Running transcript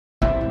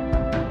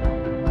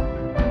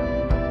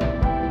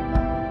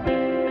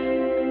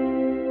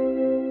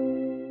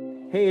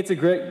Hey, it's a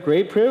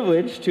great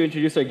privilege to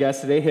introduce our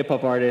guest today,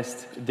 hip-hop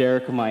artist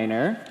Derek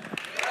Minor.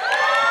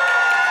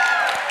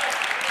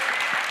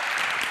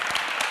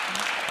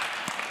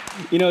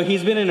 You know,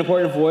 he's been an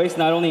important voice,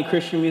 not only in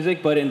Christian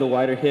music, but in the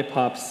wider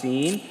hip-hop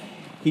scene.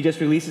 He just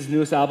released his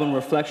newest album,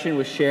 Reflection,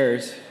 which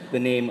shares the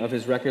name of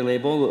his record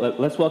label.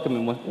 Let's welcome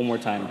him one more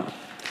time.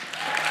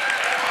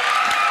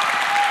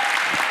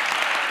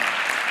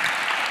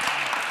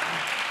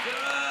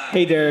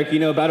 Hey, Derek, you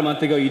know, about a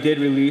month ago, you did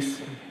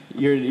release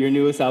your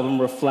newest album,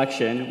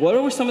 Reflection.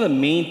 What were some of the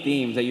main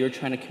themes that you were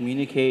trying to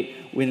communicate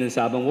with this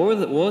album?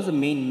 What was the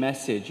main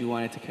message you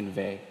wanted to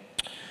convey?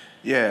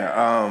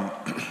 Yeah,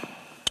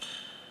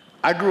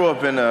 I grew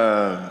up in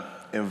an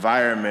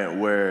environment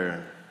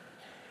where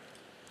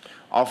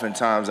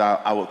oftentimes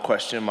I would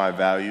question my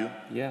value.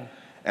 Yeah.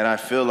 And I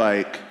feel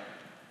like,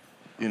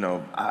 you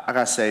know, I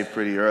got saved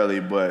pretty early,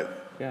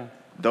 but yeah,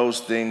 those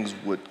things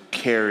would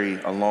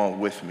carry along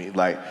with me.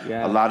 Like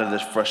yeah, a lot of the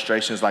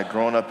frustrations, like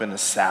growing up in the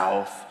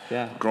South,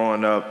 yeah,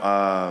 growing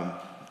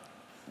up,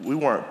 we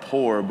weren't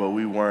poor, but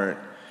we weren't,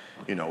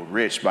 you know,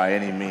 rich by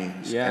any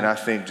means. Yeah. And I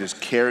think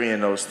just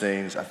carrying those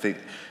things, I think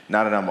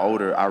now that I'm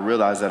older, I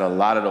realize that a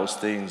lot of those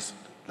things,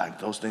 like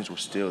those things were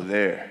still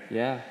there.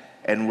 Yeah.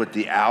 And with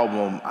the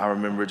album, I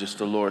remember just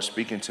the Lord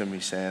speaking to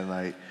me saying,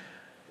 like,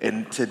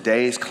 in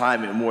today's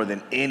climate more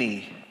than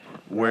any,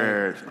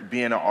 where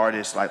being an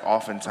artist, like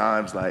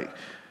oftentimes, like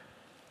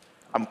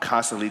I'm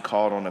constantly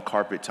called on the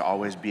carpet to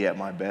always be at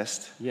my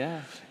best.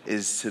 Yeah.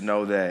 Is to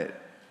know that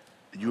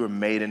you were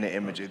made in the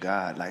image of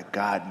God. Like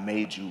God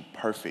made you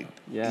perfect.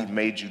 Yeah. He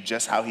made you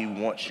just how he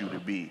wants you to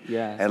be.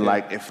 Yeah. And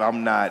like if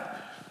I'm not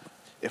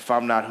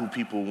who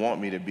people want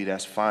me to be,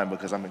 that's fine,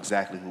 because I'm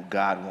exactly who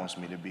God wants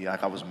me to be.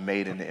 Like I was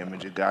made in the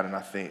image of God, and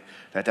I think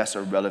that that's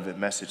a relevant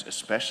message,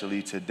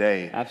 especially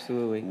today.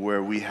 Absolutely.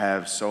 Where we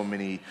have so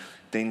many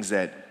things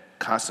that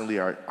constantly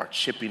are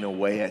chipping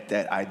away at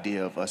that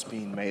idea of us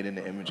being made in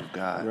the image of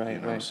God. Right, you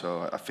know? right.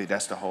 So I think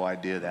that's the whole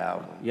idea of the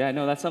album. Yeah,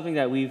 no, that's something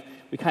that we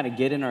kind of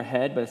get in our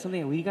head, but it's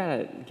something that we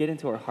gotta get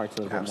into our hearts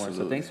a little bit more.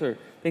 So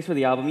thanks for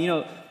the album. You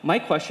know, my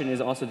question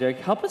is also, Derek,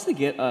 help us to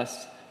get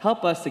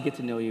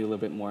to know you a little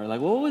bit more.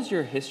 Like, what was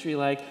your history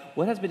like?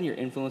 What has been your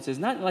influences?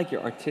 Not like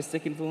your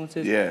artistic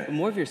influences, but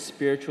more of your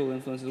spiritual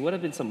influences. What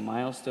have been some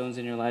milestones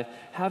in your life?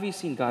 How have you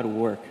seen God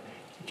work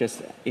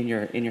just in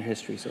your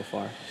history so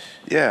far?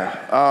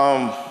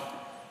 Yeah,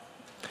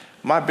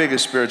 my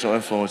biggest spiritual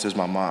influence is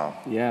my mom.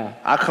 Yeah.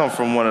 I come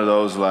from one of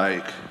those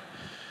like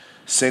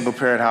single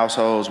parent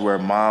households where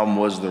mom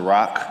was the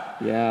rock.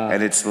 Yeah.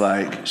 And it's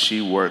like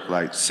she worked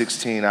like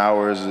 16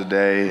 hours a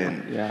day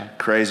and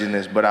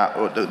craziness.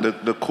 But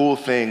the cool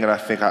thing, and I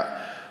think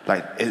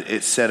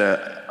it set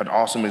an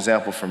awesome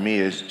example for me,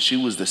 is she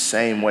was the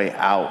same way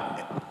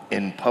out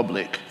in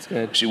public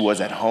she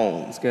was at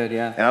home. It's good,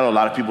 yeah. And I know a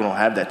lot of people don't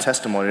have that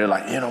testimony. They're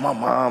like, you know, my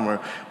mom or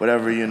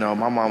whatever, you know,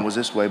 my mom was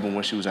this way, but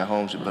when she was at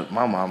home, but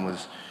my mom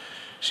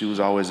she was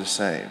always the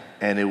same.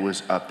 And it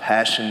was a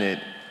passionate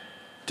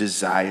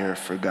desire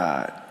for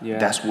God. Yeah.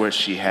 That's what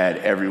she had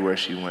everywhere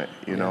she went,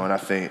 you know. And I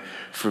think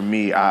for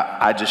me,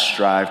 I just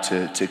strive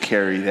to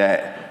carry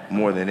that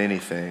more than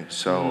anything.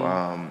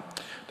 So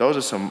those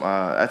are some.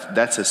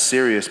 That's a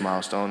serious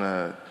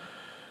milestone.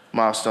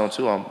 Milestone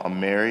too.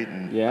 I'm married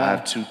and I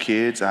have 2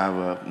 kids. I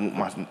have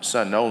my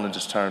son Nolan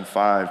just turned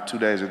 5 2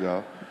 days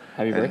ago.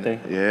 Happy birthday!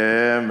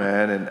 Yeah,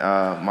 man. And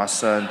my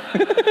son.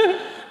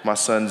 My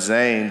son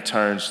Zane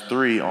turns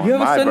 3 on my birthday. You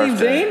have a son named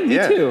Zane? Me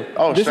too.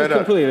 Oh, this straight is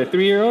completely a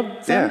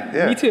 3-year-old son?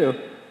 Yeah. Me too.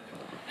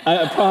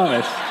 I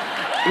promise.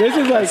 This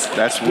is like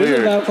that's weird. This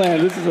is not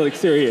planned. This is like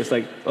serious.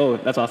 Like, oh,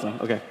 that's awesome.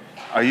 Okay.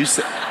 Are you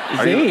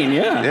Zane?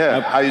 Yeah.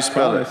 Yeah. How you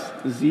spell it?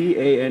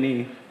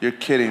 Zane. You're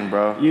kidding,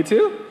 bro. You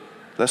too?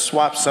 Let's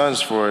swap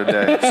sons for a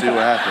day. See what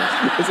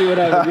happens. Let's see what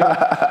happens.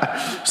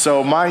 Yeah.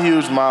 So my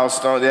huge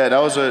milestone. Yeah,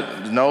 those are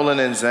Nolan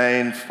and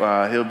Zane.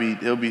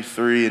 He'll be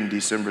 3 in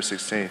December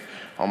 16th.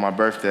 On my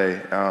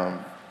birthday.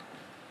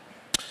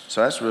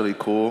 So that's really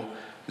cool.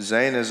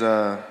 Zane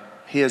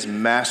he has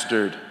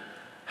mastered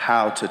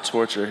how to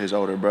torture his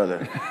older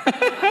brother.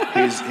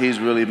 he's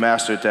really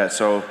mastered that.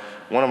 So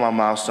one of my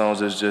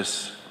milestones is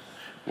just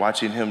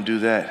watching him do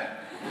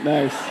that.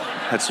 Nice.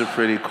 That's a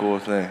pretty cool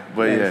thing.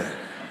 But nice. Yeah.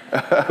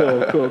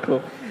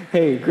 Cool.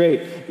 Hey,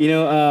 great. You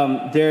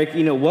know, Derek,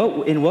 you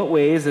know, in what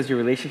ways does your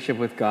relationship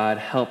with God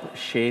help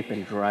shape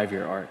and drive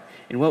your art?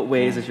 In what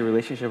ways does your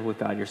relationship with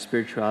God, your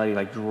spirituality,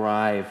 like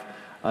drive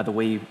the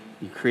way you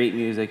create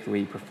music, the way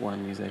you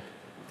perform music?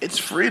 It's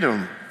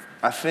freedom.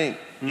 I think,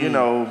 you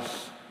know,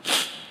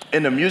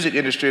 in the music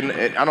industry,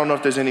 and I don't know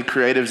if there's any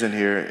creatives in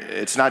here.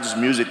 It's not just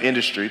music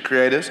industry,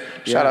 creatives.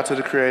 Shout out to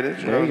the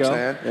creatives, you know what I'm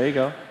saying? There you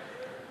go.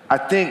 I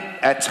think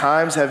at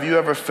times, have you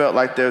ever felt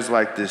like there's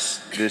like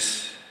this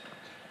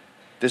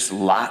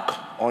lock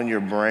on your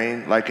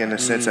brain, like in a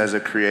sense as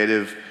a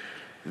creative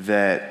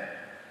that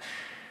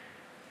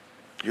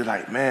you're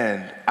like,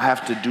 man, I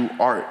have to do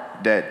art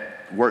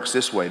that works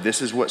this way.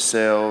 This is what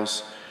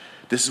sells.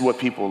 This is what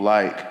people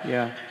like.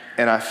 Yeah.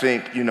 And I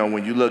think, you know,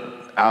 when you look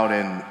out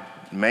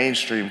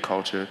mainstream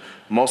culture,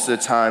 most of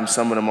the time,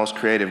 some of the most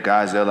creative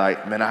guys, they're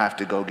like, man, I have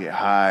to go get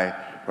high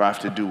or I have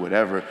to do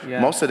whatever. Yeah.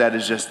 Most of that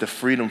is just the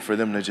freedom for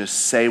them to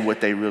just say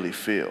what they really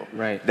feel.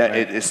 Right. That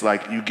right. It's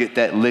like you get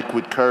that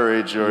liquid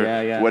courage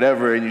or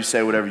whatever, and you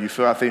say whatever you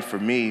feel. I think for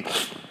me,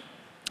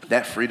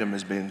 that freedom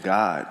has been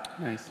God.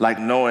 Nice. Like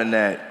knowing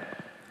that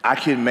I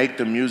can make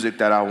the music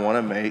that I want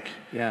to make,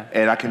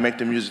 and I can make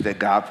the music that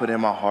God put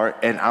in my heart,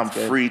 and I'm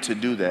free to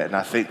do that. And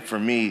I think for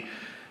me,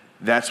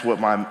 that's what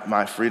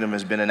my freedom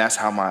has been, and that's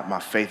how my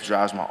faith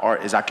drives my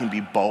art, is I can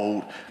be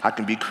bold, I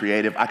can be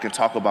creative, I can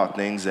talk about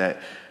things that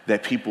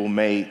people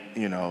may,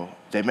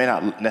 they may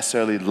not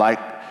necessarily like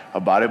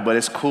about it, but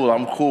it's cool.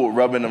 I'm cool with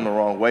rubbing them the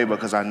wrong way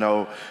because I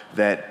know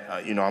that,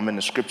 I'm in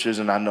the scriptures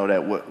and I know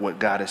that what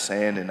God is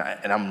saying, and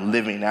I'm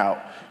living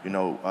out,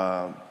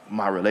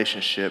 my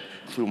relationship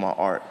through my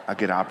art. I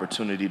get an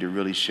opportunity to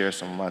really share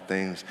some of my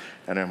things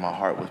that are in my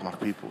heart with my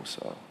people,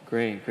 so.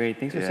 Great.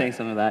 Thanks for saying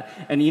some of that.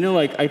 And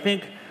I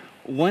think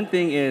one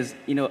thing is,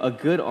 a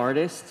good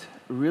artist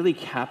really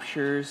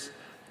captures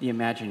the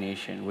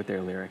imagination with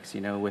their lyrics,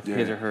 with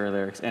his or her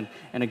lyrics. And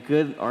a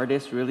good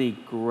artist really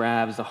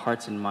grabs the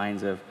hearts and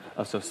minds of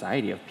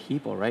society, of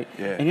people, right?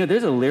 Yeah. And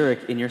there's a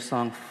lyric in your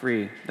song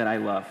Free that I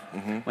love.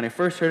 Mm-hmm. When I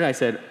first heard it, I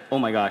said, oh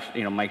my gosh,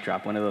 mic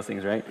drop, one of those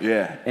things, right?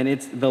 Yeah. And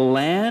it's, the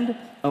land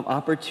of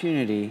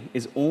opportunity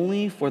is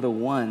only for the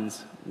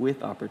ones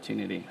with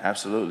opportunity.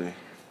 Absolutely.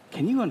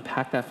 Can you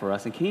unpack that for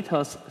us? And can you tell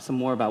us some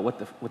more about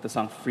what the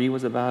song Free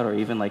was about, or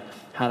even like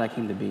how that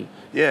came to be?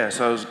 Yeah,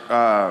 so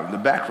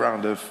the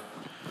background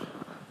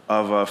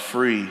of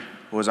Free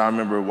was, I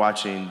remember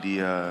watching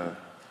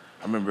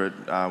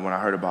when I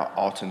heard about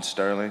Alton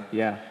Sterling.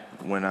 Yeah.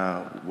 When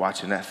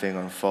watching that thing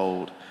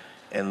unfold,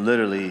 and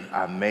literally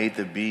I made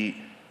the beat,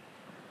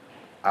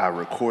 I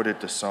recorded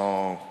the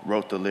song,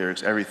 wrote the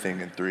lyrics, everything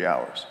in 3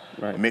 hours.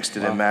 Right. Mixed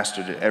it and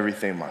mastered it,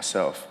 everything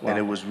myself. Wow. And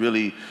it was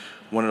really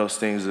one of those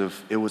things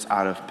it was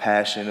out of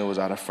passion, it was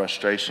out of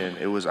frustration,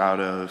 it was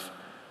out of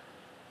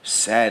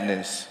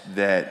sadness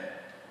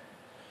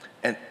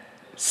and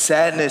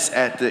sadness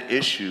at the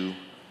issue,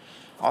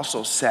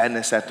 also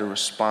sadness at the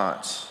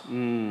response.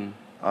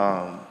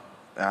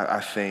 I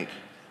think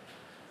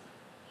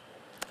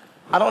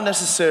I don't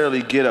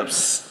necessarily get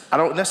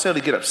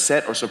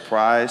upset or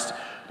surprised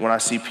when I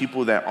see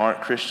people that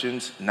aren't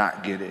Christians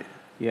not get it.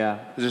 Yeah.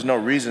 There's no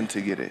reason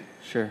to get it.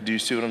 Sure. Do you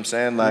see what I'm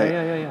saying? Like,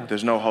 yeah.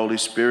 There's no Holy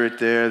Spirit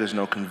there. There's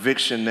no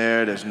conviction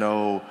there.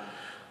 You're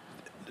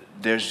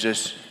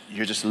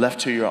just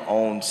left to your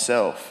own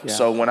self. Yeah.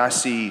 So when I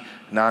see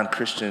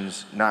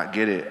non-Christians not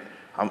get it,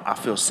 I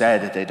feel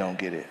sad that they don't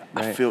get it.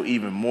 Right. I feel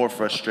even more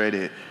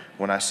frustrated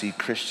when I see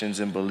Christians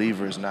and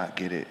believers not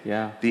get it.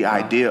 Yeah. The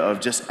idea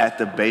of just at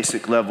the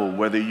basic level,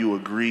 whether you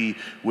agree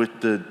with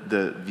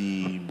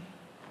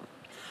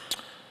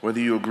whether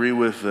you agree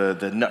with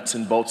the nuts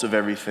and bolts of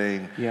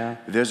everything,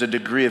 there's a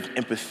degree of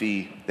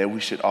empathy that we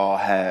should all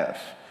have.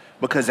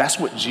 Because that's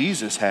what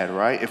Jesus had,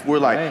 right? If we're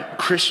like,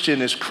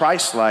 Christian is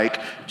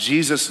Christ-like,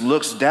 Jesus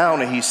looks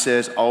down and he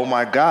says, oh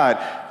my God,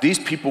 these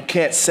people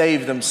can't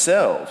save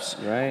themselves.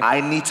 Right.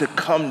 I need to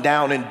come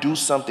down and do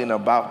something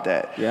about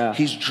that. Yeah.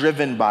 He's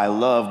driven by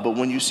love. But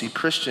when you see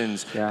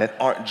Christians that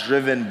aren't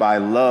driven by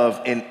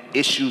love in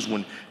issues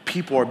when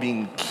people are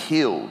being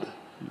killed,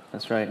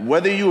 that's right.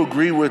 whether you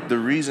agree with the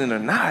reason or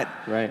not,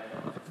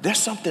 there's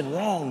something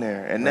wrong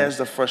there. And there's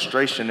the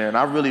frustration there. And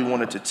I really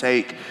wanted to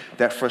take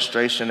that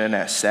frustration and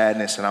that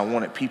sadness, and I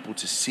wanted people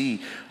to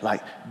see,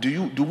 like,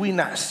 do we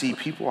not see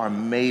people are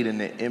made in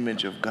the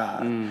image of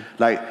God?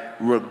 Like,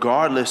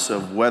 regardless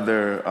of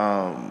whether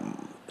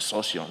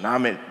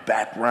socioeconomic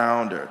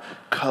background or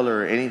color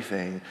or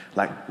anything,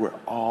 like, we're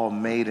all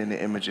made in the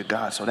image of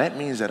God. So that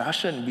means that I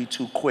shouldn't be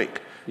too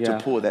quick to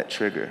pull that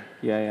trigger.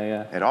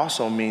 Yeah. It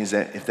also means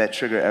that if that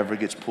trigger ever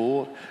gets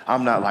pulled,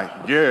 I'm not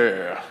like,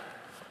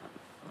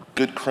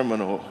 good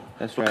criminal.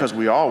 That's right. Because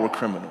we all were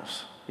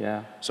criminals.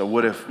 Yeah. So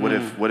what if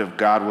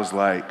God was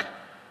like,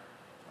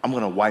 I'm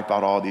gonna wipe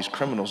out all these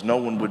criminals? No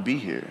one would be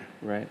here.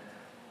 Right.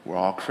 We're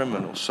all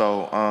criminals.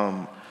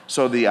 So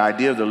the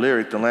idea of the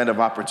lyric, the land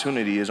of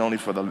opportunity, is only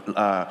for the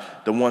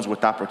ones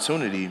with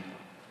opportunity.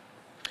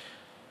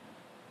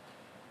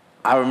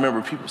 I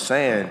remember people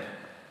saying,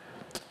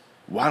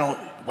 why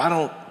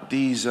don't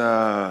these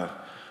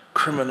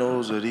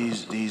criminals or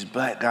these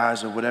black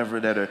guys or whatever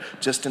that are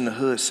just in the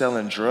hood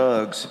selling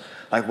drugs,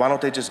 like, why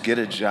don't they just get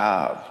a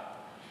job?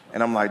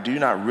 And I'm like, do you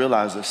not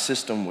realize the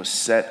system was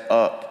set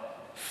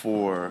up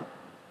for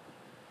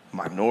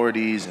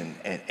minorities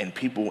and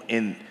people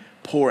in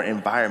poor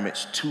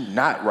environments to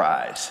not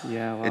rise?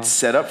 Yeah, wow. It's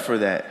set up for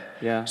that.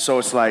 Yeah. So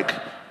it's like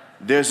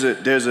there's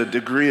a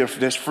degree of,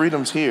 there's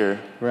freedoms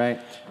here. Right.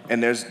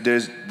 And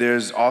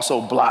there's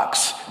also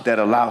blocks that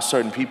allow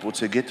certain people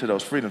to get to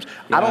those freedoms.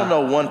 Yeah. I don't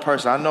know one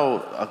person. I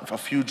know a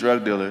few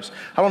drug dealers.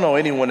 I don't know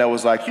anyone that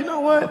was like, you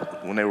know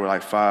what? When they were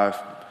like 5,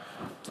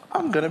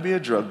 I'm gonna be a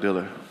drug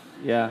dealer.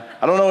 Yeah.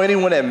 I don't know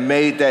anyone that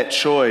made that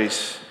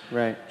choice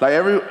Right. Like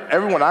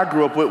everyone I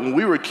grew up with, when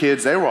we were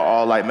kids, they were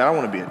all like, man, I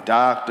want to be a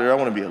doctor, I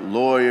want to be a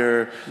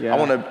lawyer, Yeah.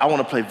 I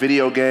want to play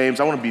video games,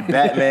 I want to be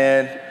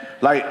Batman.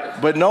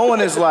 Like, but no one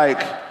is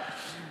like,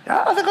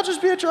 I think I'll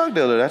just be a drug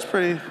dealer. That's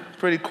pretty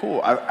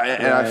cool.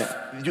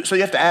 So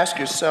you have to ask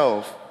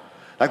yourself,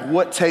 like,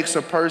 what takes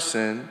a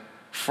person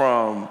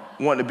from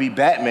wanting to be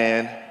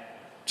Batman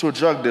to a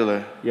drug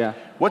dealer? Yeah.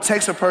 What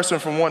takes a person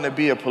from wanting to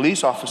be a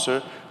police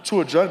officer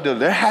to a drug dealer?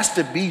 There has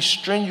to be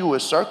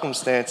strenuous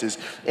circumstances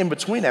in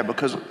between that,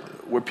 because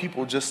we're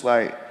people just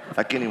like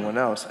anyone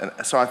else. And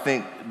so I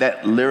think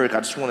that lyric, I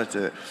just wanted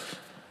to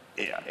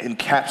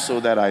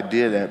encapsulate that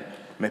idea that,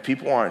 man,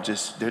 people aren't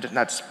just, they're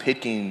not just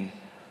picking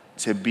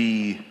to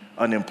be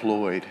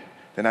unemployed.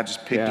 They're not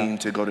just picking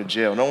to go to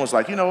jail. No one's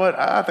like, you know what,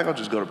 I think I'll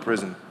just go to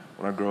prison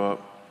when I grow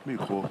up. Be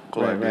cool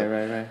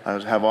idea. Right. I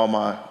just have all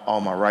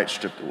my rights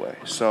stripped away.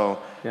 So,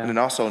 and then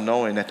also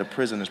knowing that the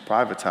prison is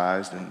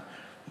privatized, and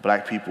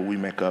black people, we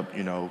make up,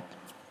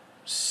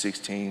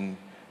 16,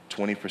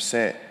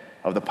 20%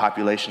 of the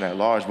population at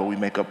large, but we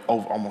make up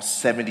over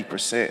almost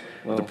 70%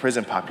 of the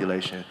prison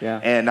population. Yeah.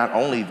 And not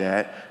only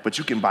that, but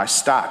you can buy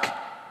stock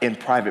in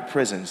private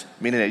prisons,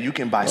 meaning that you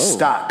can buy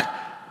stock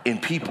in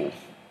people.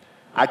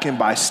 I can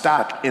buy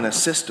stock in a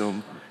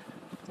system,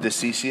 the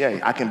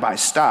CCA. I can buy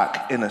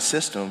stock in a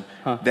system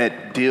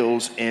that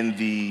deals in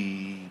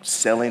the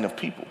selling of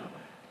people.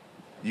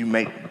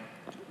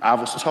 I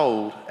was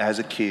told as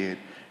a kid,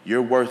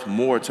 you're worth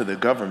more to the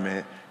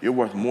government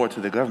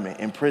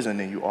in prison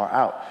than you are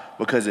out,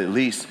 because at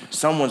least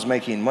someone's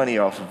making money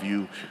off of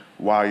you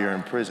while you're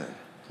in prison.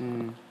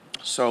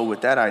 So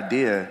with that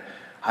idea,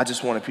 I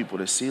just wanted people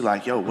to see,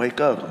 like, yo,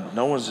 wake up.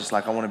 No one's just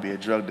like, I want to be a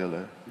drug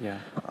dealer. Yeah.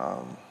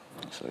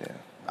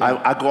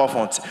 I go off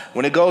on,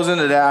 when it goes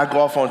into that, I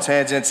go off on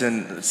tangents,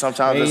 and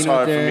sometimes it's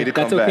hard for me to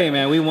come back. That's okay,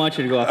 man. We want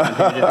you to go off on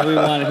tangents. We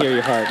want to hear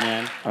your heart,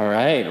 man. All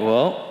right,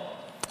 well,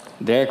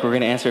 Derek, we're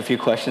going to answer a few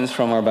questions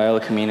from our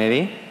Biola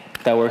community.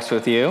 If that works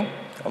with you.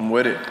 I'm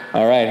with it.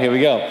 All right, here we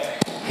go.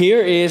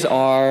 Here is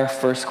our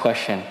first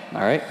question,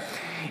 all right?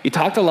 You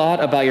talked a lot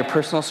about your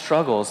personal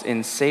struggles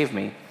in Save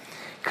Me.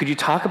 Could you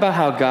talk about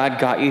how God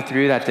got you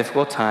through that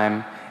difficult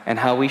time and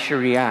how we should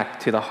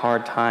react to the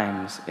hard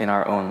times in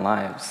our own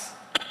lives?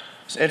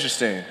 It's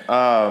interesting.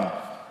 So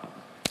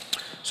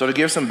to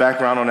give some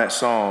background on that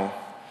song,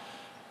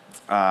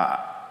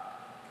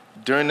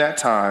 during that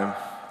time,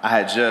 I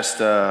had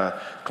just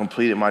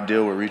completed my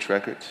deal with Reach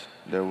Records.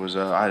 I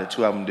had a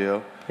 2-album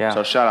deal. Yeah.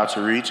 So shout out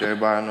to Reach.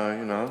 Everybody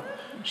know,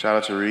 shout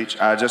out to Reach.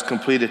 I just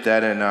completed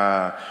that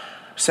and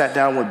sat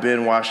down with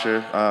Ben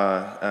Washer,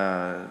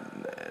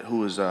 who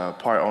was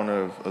part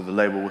owner of the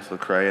label with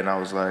Lecrae, and I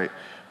was like,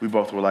 we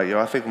both were like, yo,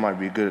 I think it might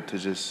be good to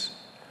just,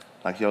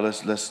 like, yo,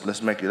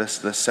 let's make it,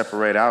 let's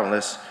separate out and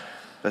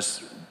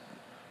let's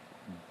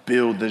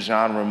build the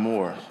genre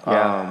more.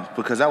 Yeah.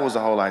 Because that was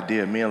the whole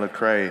idea. Me and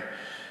Lecrae,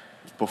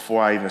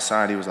 before I even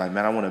signed, he was like,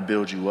 man, I want to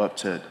build you up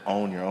to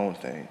own your own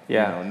thing.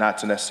 Yeah. Not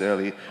to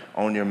necessarily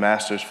own your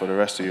masters for the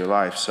rest of your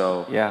life.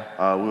 So we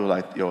were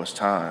like, yo, it's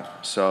time.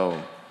 So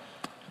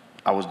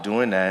I was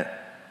doing that.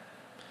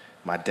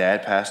 My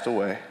dad passed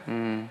away.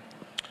 And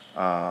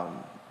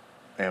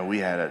we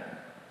had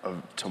a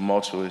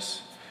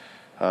tumultuous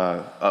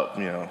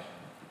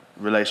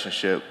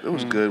relationship. It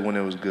was good when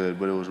it was good,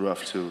 but it was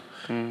rough too.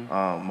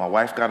 My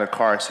wife got a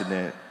car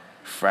accident,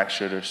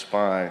 fractured her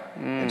spine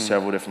in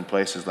several different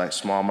places, like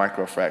small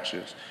micro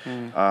fractures.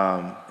 And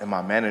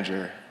my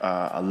manager,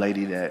 a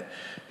lady that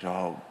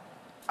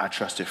I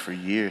trusted for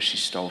years, she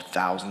stole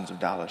thousands of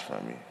dollars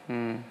from me.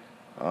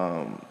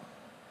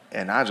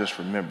 And I just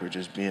remember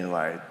just being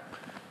like,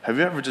 have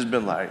you ever just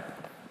been like,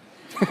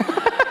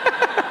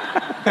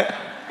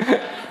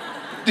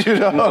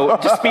 no,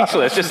 just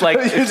speechless, just like,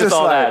 it's just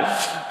all like,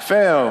 that.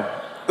 Fam.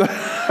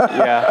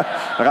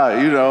 Yeah.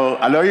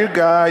 I know your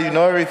guy, you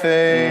know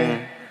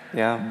everything.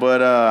 Yeah.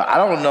 But I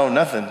don't know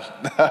nothing.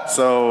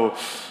 So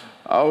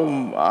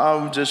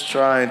I'm just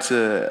trying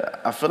to,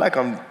 I feel like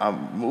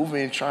I'm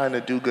moving, trying to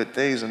do good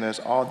things, and there's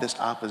all this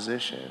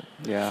opposition.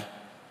 Yeah.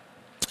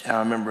 And I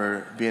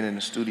remember being in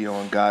the studio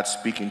and God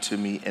speaking to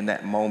me in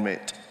that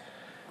moment,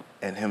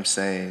 and him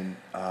saying,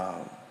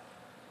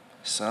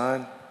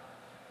 son,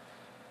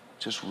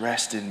 just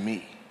rest in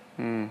me.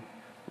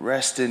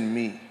 Rest in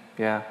me.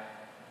 Yeah.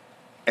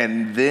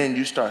 And then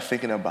you start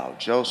thinking about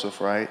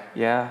Joseph, right?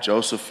 Yeah.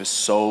 Joseph is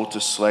sold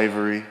to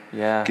slavery.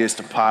 Yeah. Gets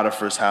to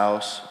Potiphar's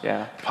house.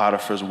 Yeah.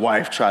 Potiphar's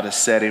wife tried to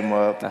set him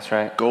up. That's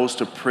right. Goes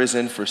to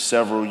prison for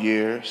several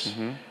years,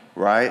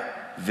 right?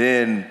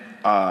 Then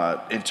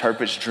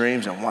interprets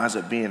dreams and winds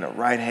up being the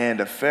right hand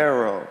of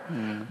Pharaoh.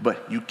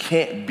 But you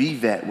can't be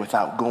that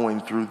without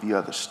going through the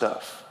other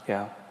stuff.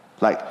 Yeah.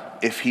 Like,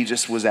 if he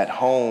just was at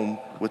home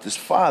with his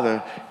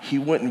father, he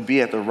wouldn't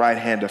be at the right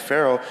hand of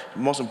Pharaoh. The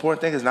most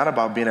important thing is not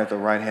about being at the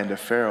right hand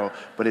of Pharaoh,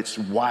 but it's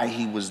why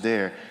he was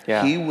there.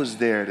 Yeah. He was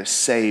there to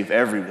save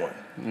everyone,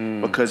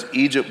 because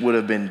Egypt would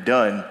have been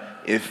done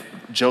if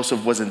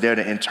Joseph wasn't there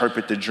to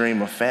interpret the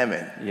dream of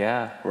famine.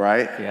 Yeah.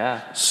 Right?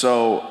 Yeah.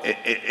 So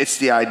it's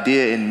the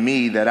idea in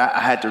me that I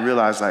had to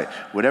realize, like,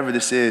 whatever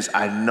this is,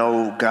 I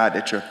know, God,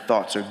 that your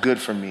thoughts are good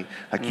for me.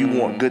 Like, you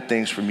want good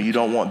things for me. You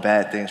don't want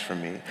bad things for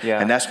me.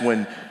 Yeah. And that's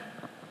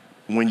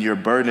when your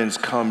burdens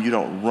come, you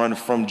don't run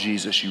from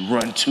Jesus, you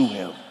run to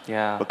him.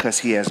 Yeah. Because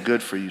he has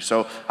good for you.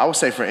 So I would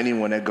say for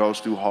anyone that goes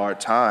through hard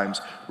times,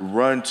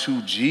 run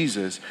to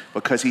Jesus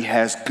because he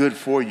has good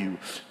for you.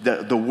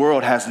 The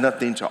world has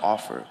nothing to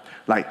offer.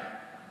 Like,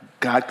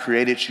 God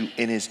created you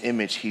in his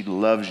image. He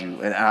loves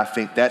you. And I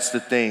think that's the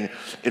thing.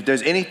 If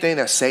there's anything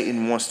that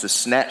Satan wants to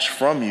snatch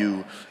from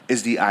you,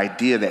 is the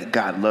idea that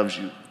God loves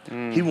you.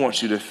 He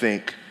wants you to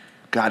think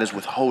God is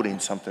withholding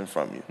something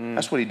from you.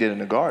 That's what he did in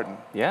the garden.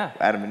 Yeah.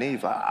 Adam and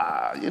Eve,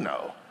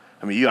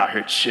 you out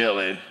here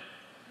chilling.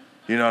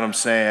 You know what I'm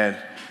saying?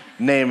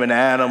 Naming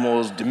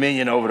animals,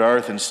 dominion over the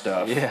earth and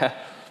stuff. Yeah.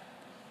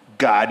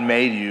 God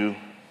made you,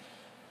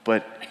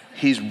 but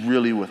he's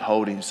really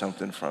withholding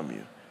something from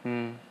you.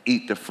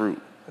 Eat the fruit.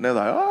 And they're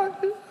like, I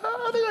think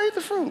I eat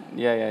the fruit.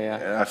 Yeah.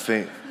 And I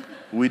think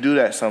we do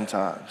that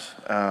sometimes.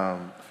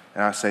 And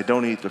I say,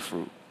 don't eat the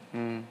fruit.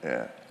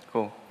 Yeah.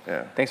 Cool.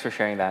 Yeah. Thanks for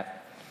sharing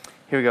that.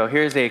 Here we go.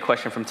 Here's a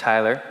question from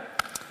Tyler.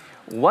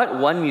 What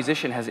one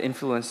musician has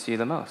influenced you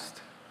the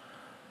most?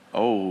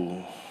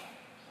 Oh,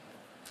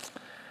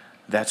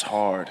 that's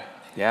hard.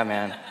 Yeah,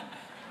 man.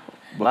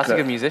 Lots of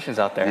good musicians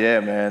out there.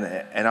 Yeah,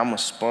 man. And I'm a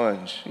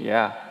sponge.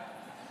 Yeah.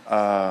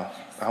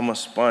 I'm a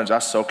sponge. I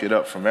soak it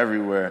up from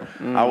everywhere.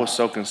 I was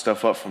soaking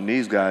stuff up from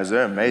these guys.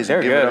 They're amazing.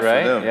 They're Give good, it up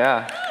right? for them.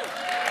 Yeah.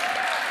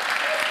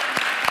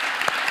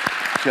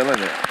 Killing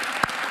it.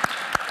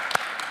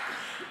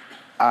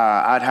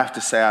 I'd have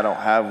to say I don't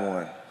have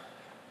one.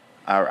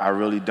 I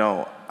really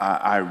don't.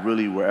 I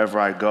really, wherever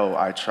I go,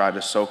 I try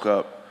to soak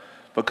up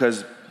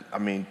because,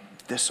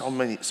 there's so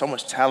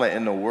much talent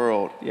in the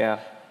world. Yeah.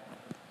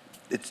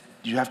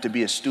 You have to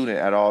be a student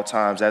at all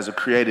times. As a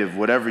creative,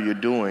 whatever you're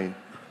doing,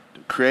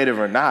 creative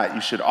or not, you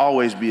should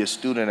always be a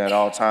student at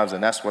all times,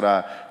 and that's what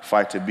I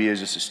fight to be, as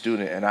just a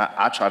student, and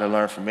I try to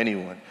learn from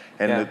anyone.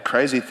 And the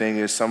crazy thing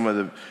is some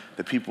of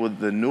the people,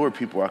 the newer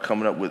people are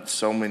coming up with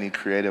so many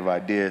creative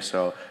ideas,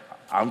 so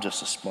I'm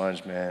just a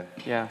sponge, man.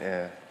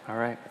 Yeah. All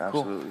right,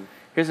 absolutely. Cool.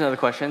 Here's another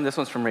question. This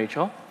one's from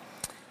Rachel.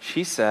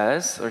 She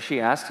asks,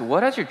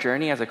 what has your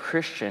journey as a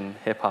Christian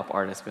hip-hop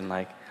artist been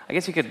like? I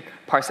guess you could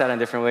parse that in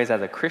different ways, as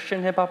a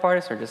Christian hip-hop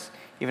artist or just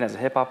even as a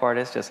hip-hop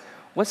artist. Just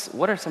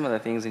what are some of the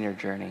things in your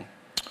journey?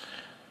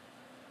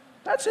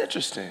 That's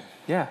interesting.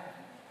 Yeah.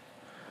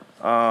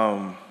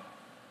 I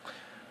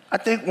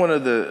think one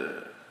of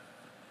the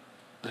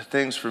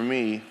things for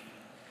me,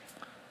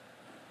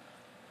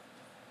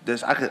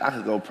 I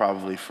could go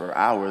probably for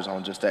hours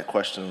on just that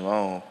question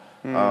alone.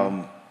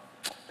 I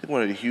think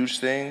one of the huge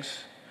things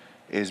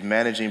is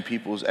managing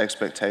people's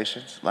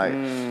expectations. Like,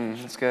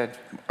 that's good.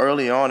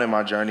 Early on in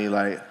my journey,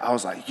 I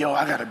was like, yo,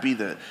 I gotta be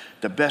the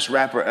best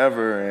rapper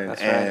ever,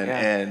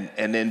 and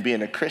then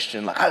being a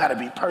Christian, I gotta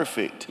be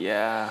perfect.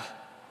 Yeah.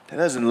 That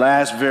doesn't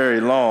last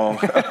very long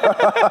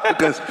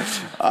because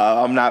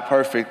I'm not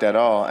perfect at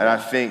all. And I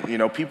think,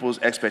 people's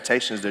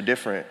expectations, they're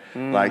different.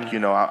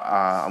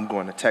 I'm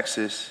going to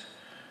Texas.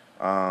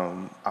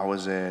 I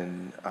was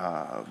in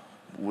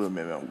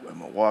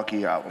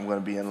Milwaukee. I'm going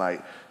to be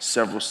in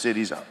several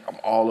cities. I'm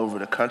all over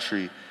the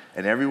country.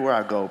 And everywhere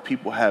I go,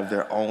 people have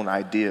their own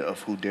idea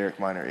of who Derek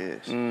Minor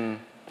is.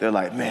 They're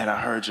like, man,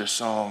 I heard your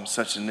song,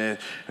 such and this.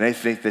 And they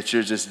think that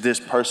you're just this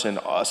person,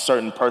 a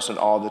certain person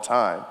all the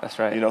time. That's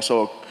right.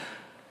 So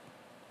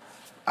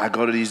I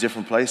go to these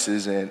different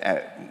places, and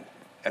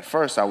at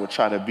first I would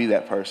try to be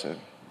that person.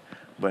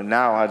 But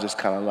now I just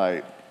kind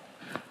of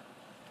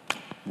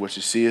what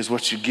you see is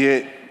what you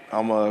get.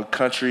 I'm a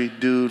country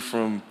dude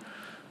from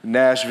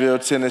Nashville,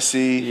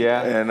 Tennessee.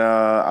 Yeah. And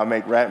I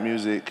make rap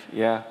music.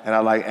 Yeah. And I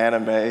like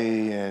anime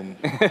and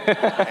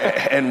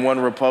One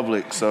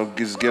Republic. So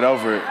just get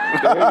over it.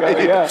 There you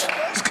go. Yeah.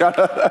 It's kind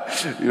of,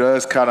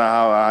 that's kind of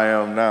how I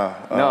am now.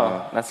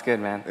 No, that's good,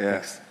 man. Yeah.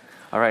 Thanks.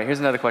 All right, here's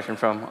another question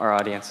from our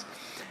audience.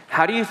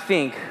 How do you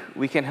think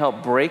we can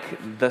help break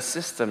the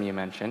system you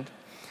mentioned,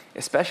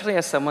 especially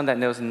as someone that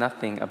knows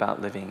nothing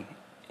about living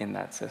in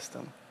that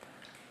system?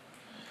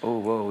 Oh,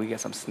 whoa, we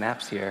got some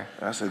snaps here.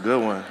 That's a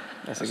good one.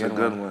 That's a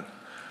good one.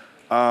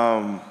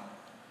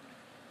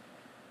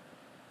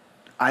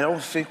 I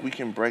don't think we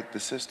can break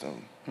the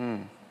system.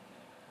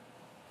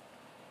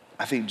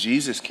 I think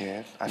Jesus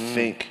can. I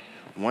think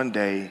one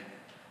day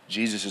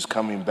Jesus is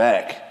coming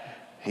back.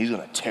 He's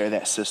going to tear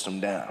that system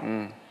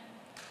down.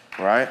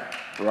 Right?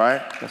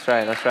 That's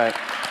right.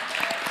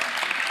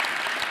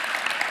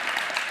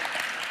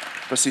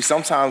 But see,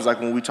 sometimes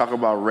when we talk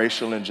about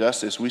racial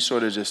injustice, we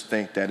sort of just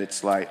think that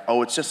it's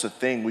it's just a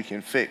thing we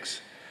can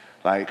fix.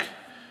 But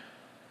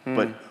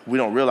we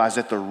don't realize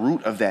that the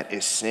root of that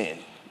is sin.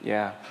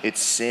 Yeah. It's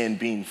sin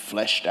being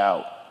fleshed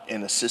out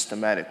in a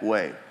systematic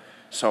way.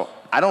 So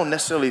I don't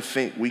necessarily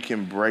think we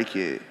can break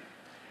it,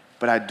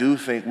 but I do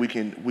think we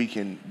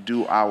can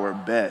do our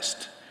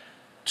best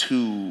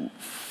to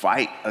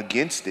fight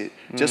against it.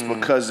 Just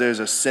because there's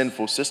a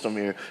sinful system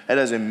here, that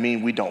doesn't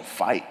mean we don't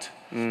fight.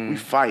 We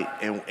fight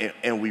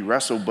and we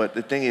wrestle, but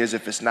the thing is,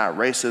 if it's not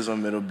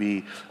racism, it'll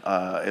be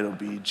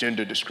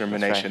gender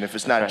discrimination. Right. If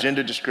it's not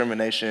gender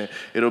discrimination,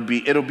 it'll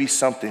be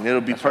something.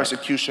 It'll be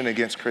persecution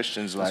against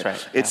Christians. Like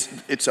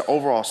it's an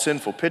overall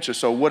sinful picture.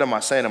 So what am I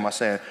saying? Am I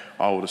saying,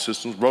 oh, well, the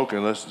system's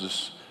broken, let's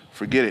just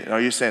forget it?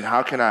 Or you're saying,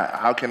 how can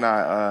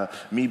I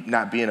me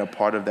not being a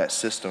part of that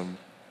system,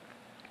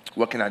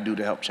 what can I do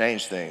to help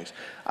change things?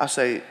 I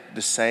say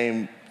the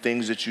same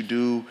things that you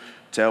do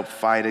to help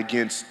fight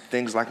against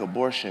things like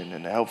abortion,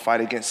 and to help fight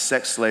against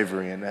sex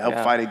slavery, and to help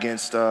fight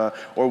against, or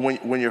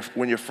when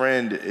your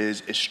friend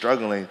is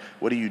struggling,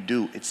 what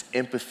do? It's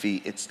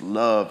empathy, it's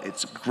love,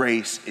 it's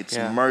grace, it's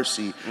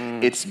mercy,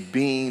 it's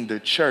being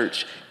the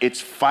church, it's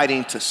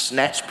fighting to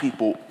snatch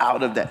people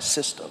out of that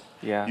system.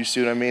 Yeah. You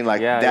see what I mean? Like,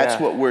 that's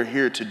what we're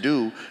here to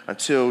do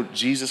until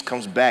Jesus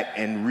comes back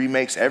and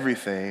remakes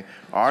everything.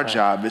 Our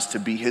job is to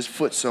be his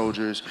foot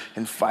soldiers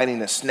and fighting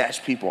to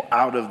snatch people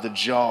out of the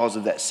jaws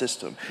of that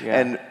system.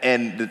 Yeah.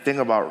 And the thing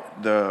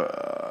about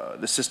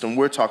the system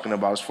we're talking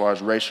about as far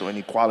as racial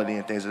inequality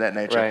and things of that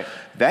nature,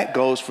 that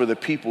goes for the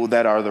people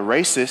that are the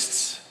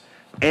racists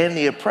and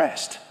the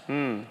oppressed.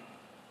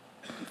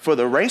 For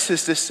the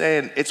racist,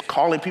 it's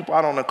calling people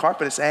out on the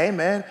carpet and saying, hey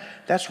man,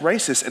 that's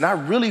racist. And I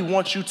really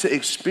want you to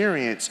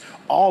experience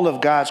all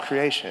of God's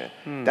creation.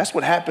 That's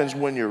what happens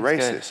when you're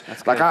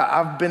racist. Like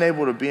I've been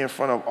able to be in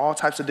front of all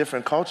types of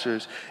different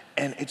cultures,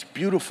 and it's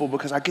beautiful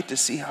because I get to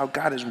see how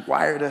God has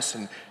wired us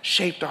and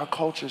shaped our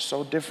culture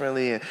so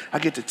differently. And I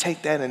get to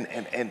take that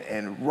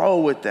and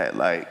roll with that.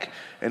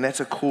 And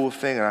that's a cool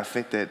thing. And I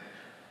think that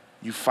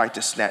you fight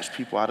to snatch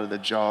people out of the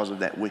jaws of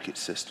that wicked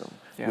system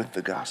with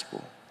the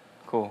gospel.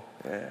 Cool.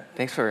 Yeah.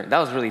 Thanks that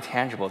was really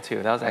tangible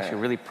too. That was actually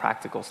really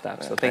practical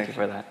steps. So thank you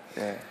for that.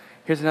 Yeah.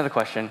 Here's another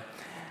question.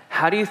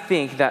 How do you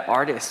think that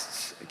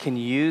artists can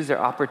use their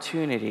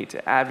opportunity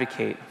to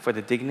advocate for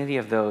the dignity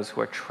of those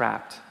who are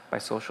trapped by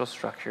social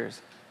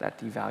structures that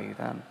devalue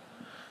them?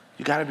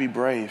 You got to be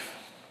brave.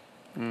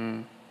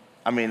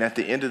 I mean, at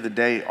the end of the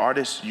day,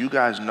 artists, you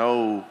guys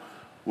know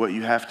what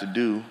you have to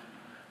do,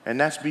 and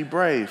that's be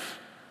brave.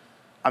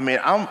 I mean,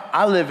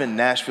 I live in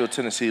Nashville,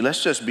 Tennessee.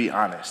 Let's just be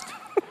honest.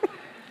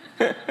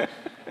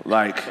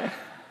 Like,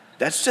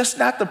 that's just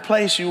not the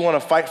place you want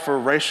to fight for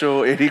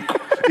racial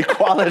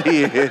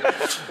equality.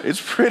 It's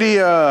pretty,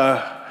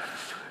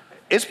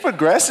 it's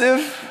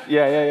progressive.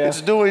 Yeah.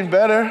 It's doing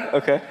better.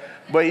 Okay.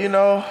 But you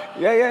know.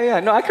 Yeah.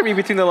 No, I can read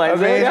between the lines.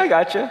 I mean, I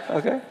got you.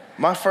 Okay.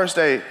 My first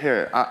day,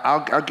 here,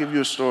 I'll give you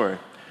a story.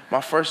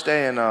 My first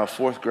day in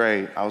 4th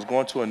grade, I was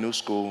going to a new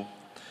school,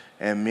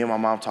 and me and my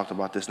mom talked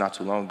about this not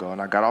too long ago, and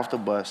I got off the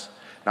bus.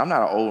 Now, I'm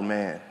not an old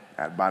man,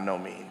 by no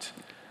means.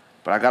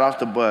 But I got off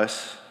the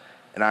bus,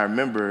 and I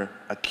remember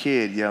a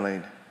kid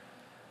yelling,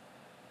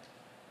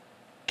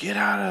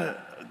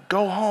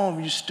 go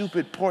home, you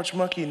stupid porch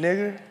monkey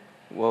nigger.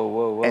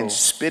 Whoa. And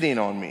spitting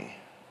on me.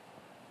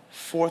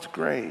 4th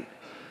grade,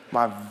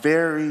 my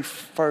very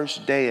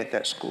first day at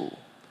that school.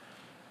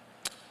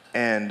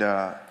 And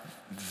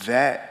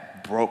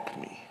that broke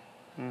me.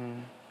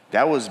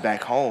 That was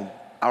back home.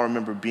 I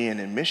remember being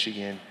in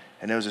Michigan,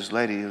 and there was this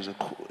lady, it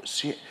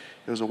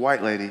was a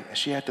white lady, and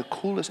she had the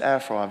coolest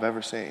afro I've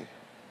ever seen.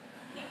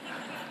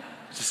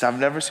 I've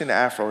never seen an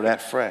afro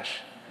that fresh.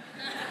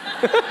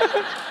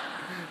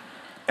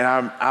 And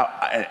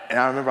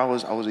I remember I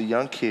was a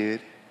young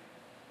kid,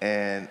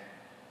 and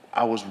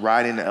I was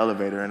riding the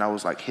elevator, and I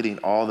was like hitting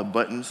all the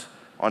buttons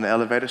on the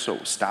elevator, so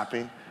it was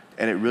stopping,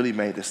 and it really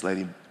made this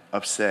lady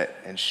upset.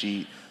 And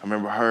I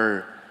remember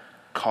her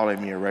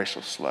calling me a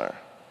racial slur.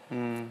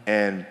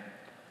 And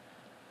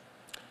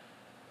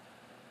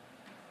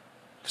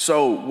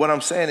so what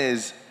I'm saying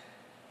is,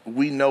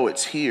 we know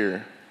it's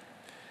here.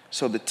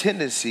 So the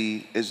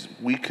tendency is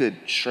we could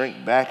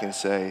shrink back and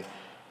say,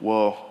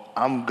 well,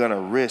 I'm gonna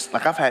risk.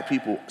 Like, I've had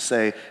people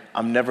say,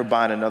 I'm never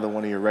buying another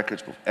one of your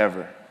records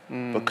ever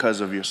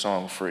because of your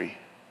song Free.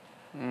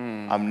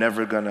 I'm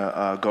never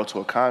gonna go to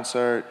a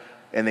concert,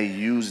 and they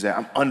use that.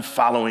 I'm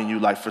unfollowing you.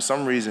 Like, for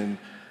some reason,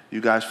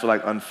 you guys feel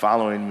like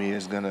unfollowing me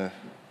is gonna,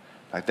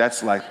 like,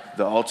 that's like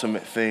the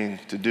ultimate thing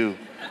to do.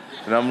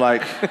 And I'm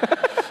like,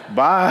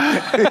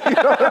 bye.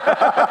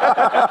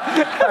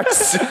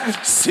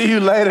 See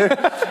you later.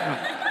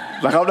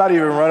 Like, I'm not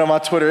even running my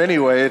Twitter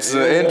anyway. It's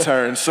an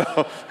intern, so,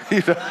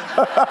 you know.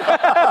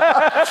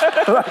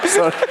 Like,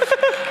 so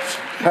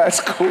that's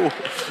cool.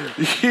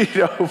 You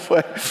know,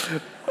 but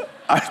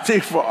I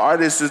think for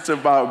artists, it's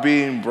about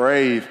being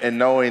brave and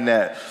knowing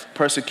that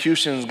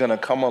persecution is going to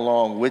come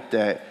along with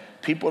that.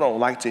 People don't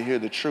like to hear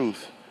the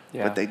truth,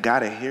 but they got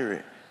to hear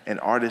it.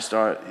 And artists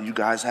you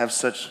guys have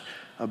such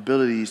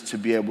abilities to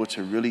be able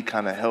to really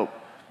kind of help.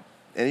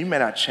 And you may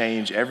not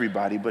change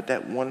everybody, but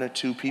that one or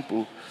two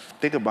people,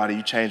 think about it,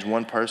 you change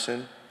one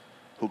person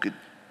who could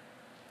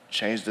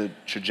change the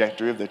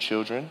trajectory of their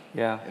children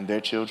and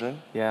their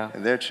children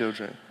and their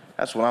children.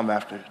 That's what I'm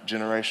after,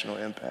 generational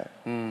impact.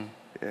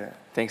 Yeah.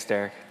 Thanks,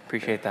 Derek.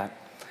 Appreciate that.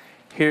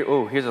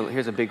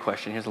 Here's a big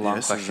question. Here's a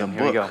long question.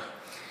 Here we go.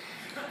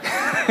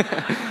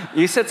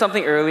 You said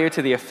something earlier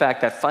to the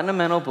effect that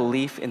fundamental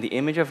belief in the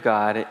image of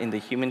God in the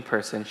human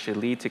person should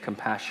lead to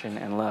compassion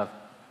and love.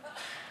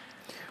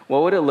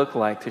 What would it look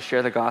like to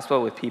share the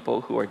gospel with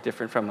people who are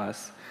different from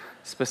us,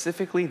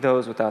 specifically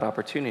those without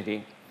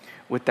opportunity,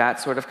 with that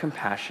sort of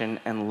compassion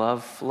and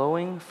love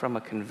flowing from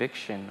a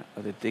conviction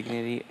of the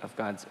dignity of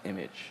God's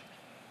image?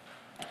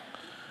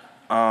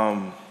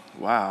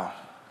 Wow.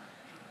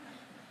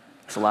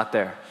 It's a lot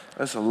there.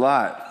 That's a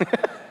lot.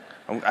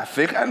 I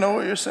think I know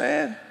what you're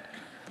saying,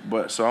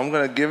 so I'm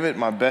going to give it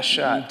my best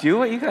shot. Do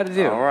what you got to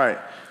do. All right.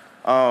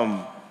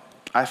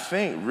 I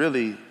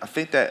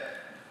think that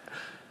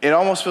it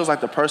almost feels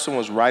like the person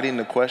was writing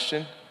the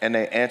question and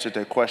they answered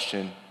their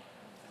question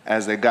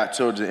as they got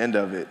towards the end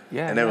of it.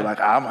 Yeah, and they were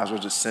like, I might as well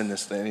just send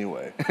this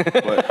anyway.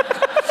 But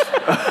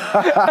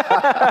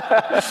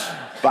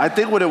I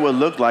think what it would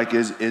look like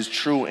is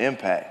true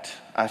impact.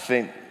 I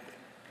think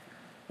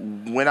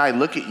when I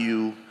look at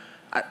you,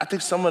 I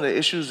think some of the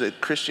issues that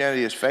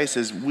Christianity has faced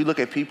is we look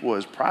at people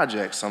as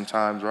projects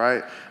sometimes,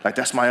 right? Like,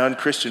 that's my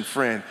unchristian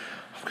friend.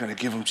 I'm going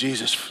to give him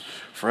Jesus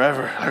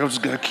forever. Like, I'm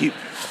just going to keep,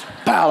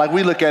 pow. Like,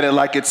 we look at it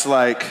like it's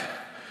like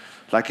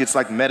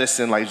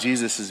medicine, like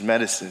Jesus is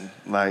medicine.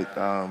 Like,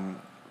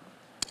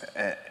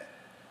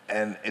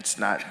 and it's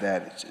not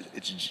that.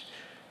 It's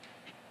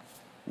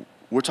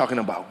we're talking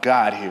about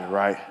God here,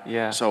 right?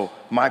 Yeah. So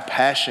my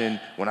passion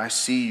when I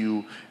see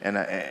you, and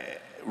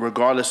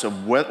regardless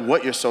of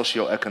what your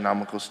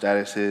socioeconomical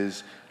status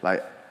is,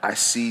 like, I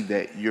see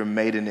that you're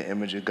made in the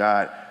image of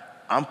God.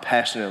 I'm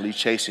passionately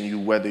chasing you,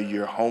 whether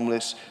you're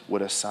homeless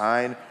with a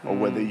sign or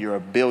whether you're a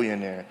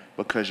billionaire,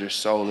 because your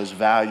soul is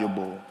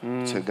valuable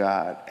to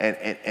God.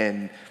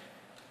 And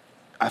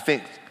I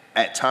think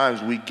at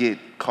times we get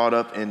caught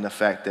up in the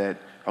fact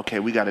that, okay,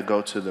 we got to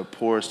go to the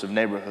poorest of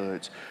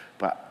neighborhoods.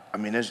 But I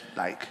mean, there's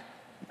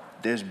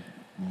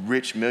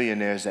rich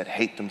millionaires that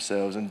hate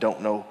themselves and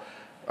don't know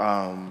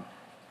that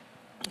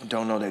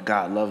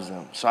God loves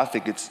them. So I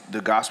think it's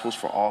the gospel's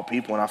for all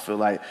people, and I feel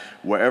like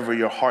wherever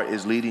your heart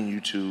is leading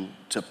you to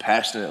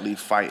passionately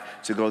fight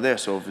to go there.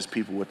 So if it's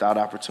people without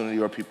opportunity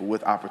or people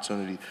with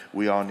opportunity,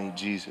 we all need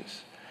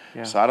Jesus.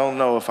 Yeah. So I don't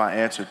know if I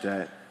answered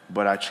that,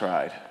 but I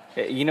tried.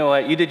 You know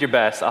what? You did your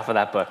best off of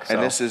that book. So.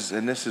 And this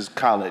is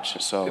college.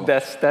 So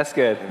that's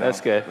good.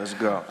 That's good. Let's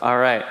go. All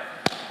right.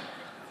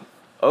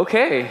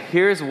 Okay.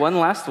 Here's one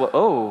last one.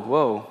 Oh,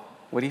 whoa.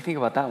 What do you think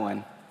about that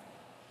one?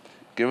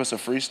 Give us a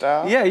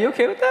freestyle? Yeah, you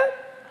okay with that?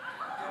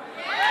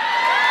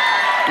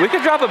 We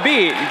could drop a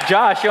beat.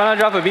 Josh, you want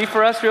to drop a beat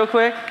for us real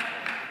quick?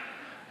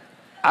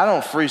 I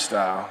don't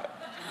freestyle.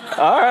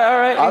 All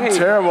right. I'm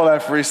terrible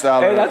at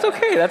freestyling. Hey, that's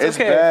okay. It's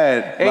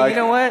bad. Hey, you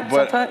know what?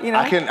 But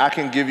I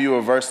can give you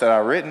a verse that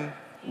I've written.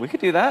 We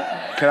could do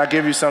that. Can I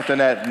give you something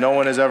that no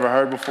one has ever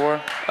heard before?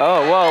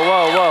 Oh,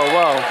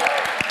 whoa.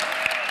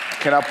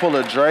 Can I pull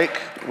a Drake?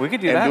 We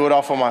could do that. And do it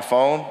off of my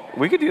phone?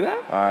 We could do that.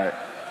 All right.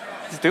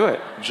 Let's do it.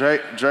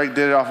 Drake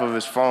did it off of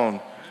his phone.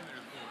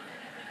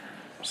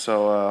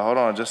 So hold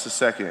on just a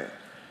second.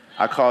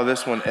 I call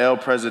this one El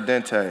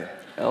Presidente.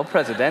 El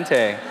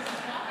Presidente.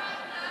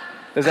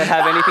 Does that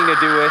have anything to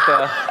do with...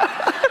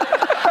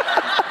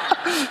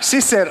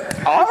 She said,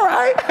 all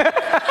right.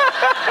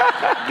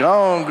 Go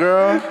on,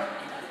 girl.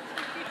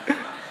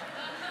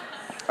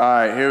 All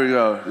right, here we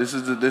go. This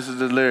is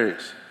the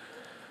lyrics.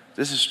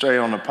 This is straight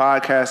on the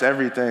podcast,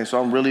 everything,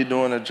 so I'm really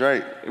doing a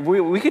Drake.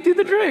 We could do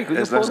the Drake.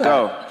 Let's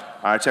go.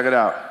 All right, check it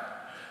out.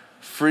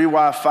 Free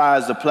Wi-Fi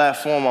is the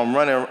platform I'm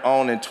running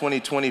on in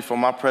 2020 for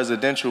my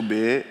presidential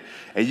bid.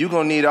 And you're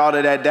going to need all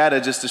of that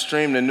data just to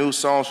stream the new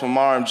songs from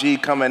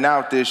RMG coming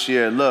out this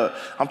year. Look,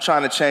 I'm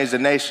trying to change the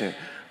nation.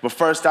 But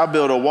first, I'll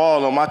build a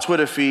wall on my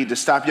Twitter feed to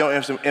stop your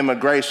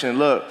immigration.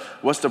 Look,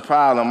 what's the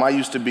problem? I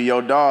used to be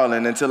your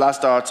darling. Until I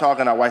started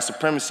talking, how white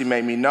supremacy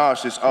made me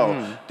nauseous.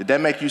 Oh, did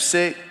that make you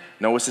sick?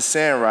 No, it's a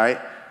sin, right?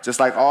 Just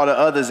like all the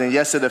others, and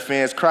yes, it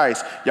offends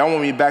Christ. Y'all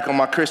want me back on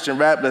my Christian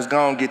rap? Let's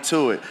go and get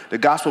to it. The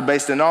gospel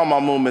based in all my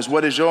movements.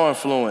 What is your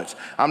influence?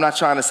 I'm not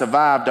trying to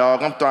survive,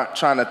 dog. I'm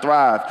trying to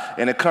thrive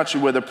in a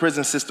country where the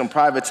prison system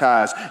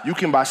privatized. You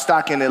can buy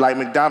stock in it like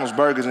McDonald's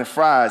burgers and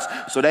fries.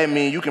 So that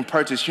means you can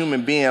purchase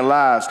human being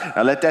lives.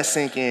 Now let that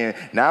sink in.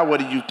 Now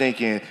what are you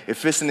thinking?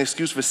 If it's an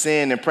excuse for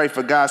sin, then pray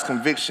for God's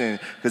conviction,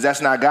 because that's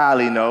not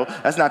godly, no.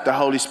 That's not the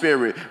Holy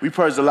Spirit. We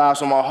purge the lies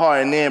from our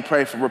heart and then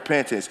pray for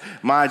repentance.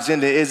 My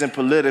agenda isn't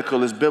political.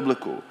 Is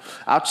biblical.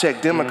 I'll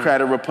check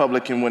Democrat or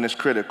Republican when it's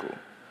critical.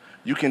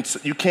 You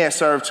can't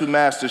serve two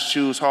masters.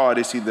 Choose hard.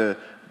 It's either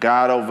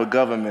God over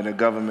government or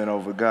government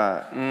over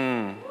God.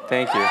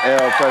 Thank you.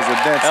 El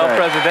Presidente. El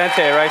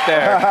Presidente right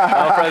there.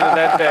 El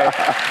Presidente.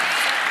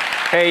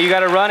 Hey, you got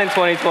to run in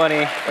 2020.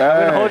 I'm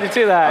going to hold you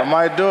to that. I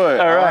might do it.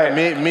 All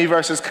right. Me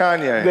versus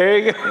Kanye. There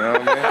you go. You know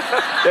what I mean?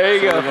 There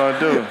you go. That's what we're going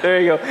to do.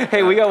 There you go.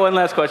 Hey, we got one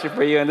last question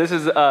for you, and this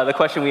is the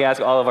question we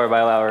ask all of our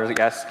Biola hours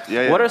guests.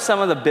 Yeah. What are some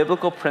of the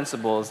biblical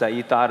principles that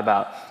you thought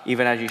about,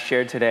 even as you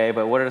shared today,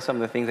 but what are some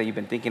of the things that you've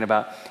been thinking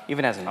about,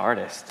 even as an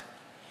artist?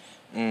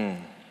 I've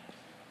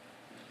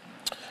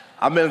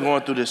been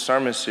going through this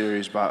sermon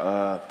series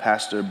by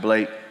Pastor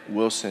Blake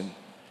Wilson,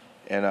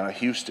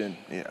 Houston,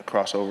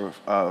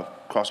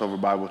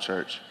 crossover Bible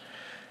Church.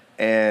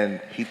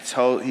 And he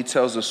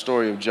tells the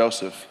story of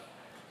Joseph.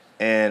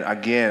 And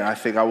again, I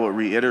think I would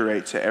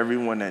reiterate to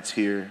everyone that's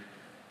here,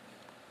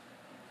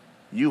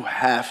 you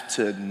have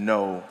to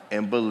know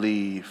and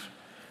believe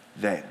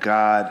that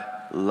God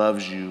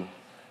loves you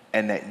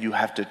and that you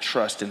have to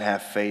trust and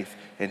have faith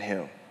in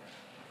him.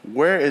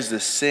 Where is the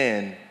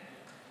sin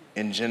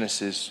in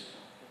Genesis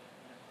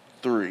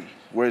 3?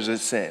 Where is the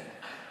sin?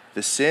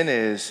 The sin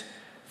is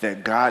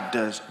that God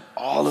does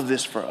all of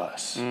this for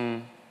us.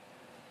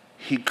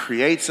 He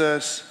creates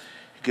us.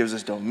 He gives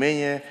us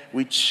dominion.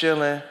 We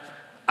chilling.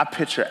 I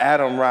picture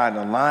Adam riding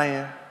a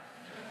lion,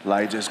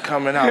 like just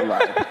coming out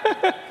like,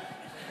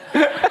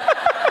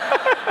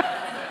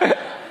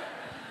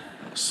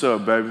 what's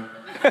up, baby? You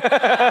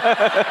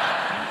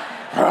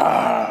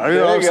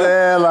know what I'm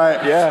saying?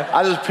 Like,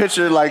 I just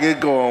picture like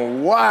it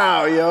going,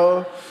 wow,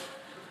 yo.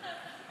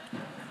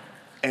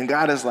 And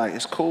God is like,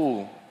 it's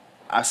cool.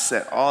 I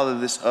set all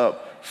of this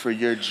up for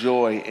your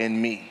joy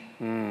in me.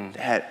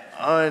 That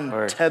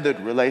untethered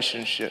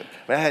relationship.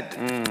 I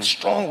had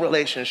strong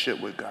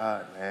relationship with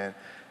God, man.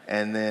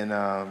 And then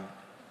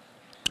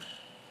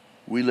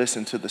we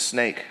listened to the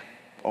snake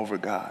over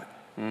God.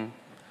 And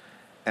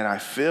I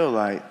feel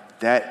like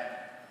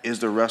that is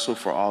the wrestle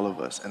for all of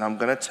us. And I'm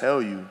gonna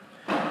tell you,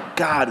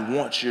 God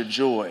wants your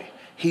joy.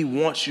 He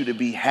wants you to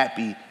be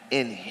happy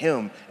in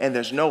him. And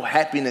there's no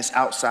happiness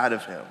outside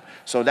of him.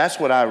 So that's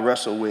what I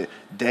wrestle with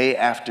day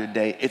after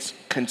day. It's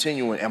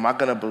continuing. Am I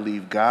gonna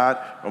believe God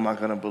or am I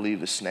gonna believe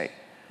the snake?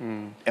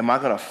 Am I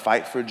gonna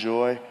fight for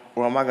joy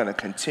or am I gonna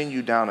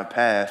continue down a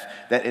path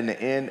that in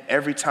the end,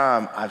 every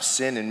time I've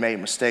sinned and made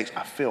mistakes,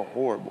 I feel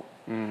horrible?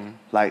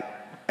 Like,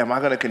 am I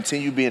gonna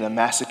continue being a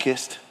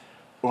masochist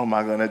or am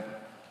I gonna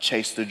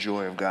chase the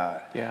joy of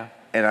God?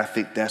 And I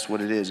think that's what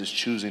it is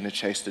choosing to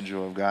chase the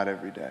joy of God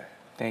every day.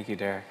 Thank you,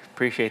 Derek.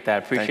 Appreciate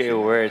that. Appreciate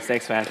your words.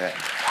 Thanks, man.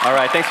 All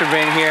right, thanks for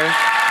being here.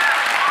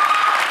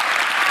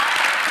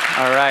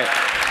 All right.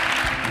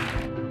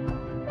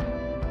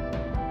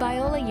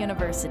 Biola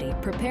University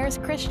prepares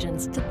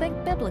Christians to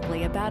think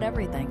biblically about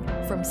everything,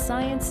 from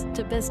science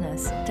to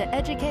business to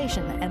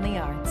education and the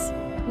arts.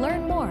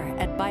 Learn more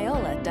at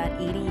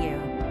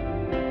biola.edu.